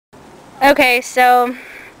Okay, so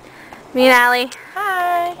me and Allie.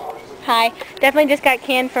 Hi. Hi. Definitely just got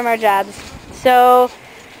canned from our jobs. So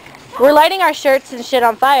we're lighting our shirts and shit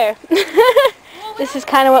on fire. This is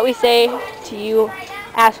kind of what we say to you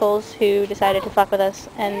assholes who decided to fuck with us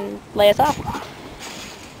and lay us off.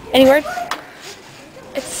 Any words?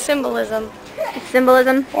 It's symbolism. It's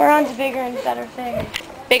symbolism. We're on to bigger and better things.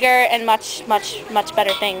 Bigger and much, much, much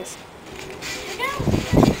better things.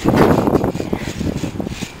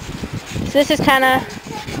 So this is kind of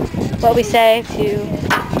what we say to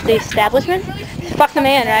the establishment. Fuck the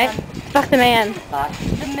man, right? Fuck the man. Fuck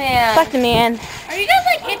the man. Fuck the man. Are you guys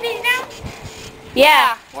like hippies now?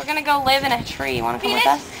 Yeah. We're gonna go live in a tree. You wanna come with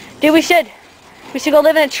us? Dude, we should. We should go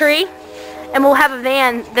live in a tree, and we'll have a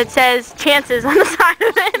van that says chances on the side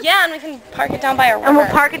of it. Yeah, and we can park it down by a river. And we'll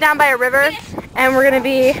park it down by a river, and we're gonna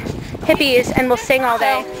be hippies, and we'll sing all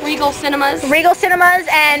day. So, Regal Cinemas. Regal Cinemas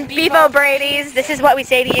and Bevo Brady's. This is what we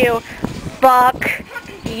say to you. Fuck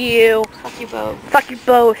you. Fuck you both. Fuck you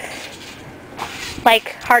both.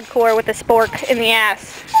 Like hardcore with a spork in the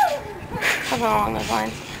ass. Something along those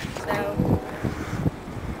lines. So,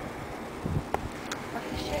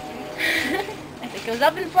 if it goes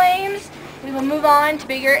up in flames, we will move on to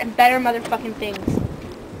bigger and better motherfucking things.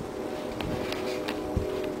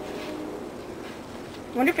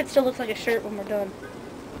 I wonder if it still looks like a shirt when we're done.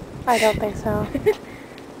 I don't think so.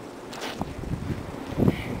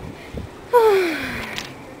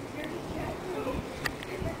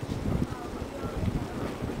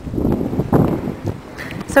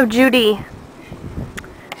 So Judy,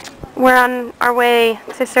 we're on our way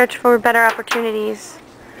to search for better opportunities.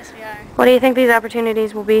 Yes, we are. What do you think these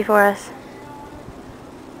opportunities will be for us?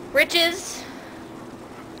 Riches,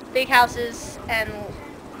 big houses, and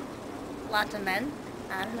lots of men.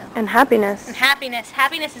 I don't know. And happiness. And happiness.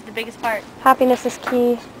 Happiness is the biggest part. Happiness is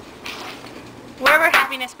key. Wherever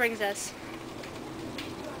happiness brings us.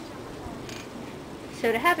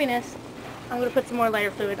 So to happiness, I'm going to put some more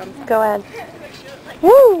lighter fluid on the front. Go ahead.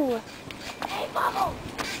 Woo! Hey, Bubble!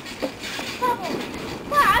 Bubble!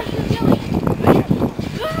 What are you doing?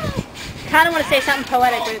 Kind of want to say something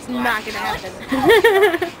poetic, but it's not going to happen.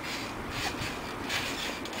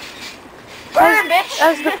 Burn, bitch!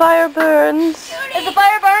 As the fire burns. As the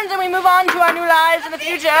fire burns and we move on to our new lives in the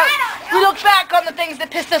future, we look back on the things that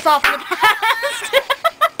pissed us off in the past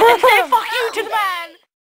and say fuck you to the man!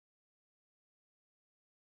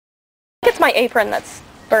 It's my apron that's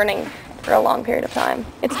burning for a long period of time.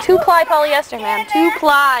 It's 2-ply polyester, man.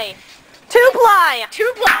 2-ply. 2-ply!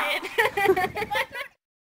 2-ply it!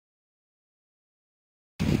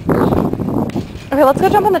 Okay, let's go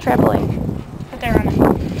jump on the trampoline. But they're running.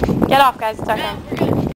 Get off, guys. It's our time.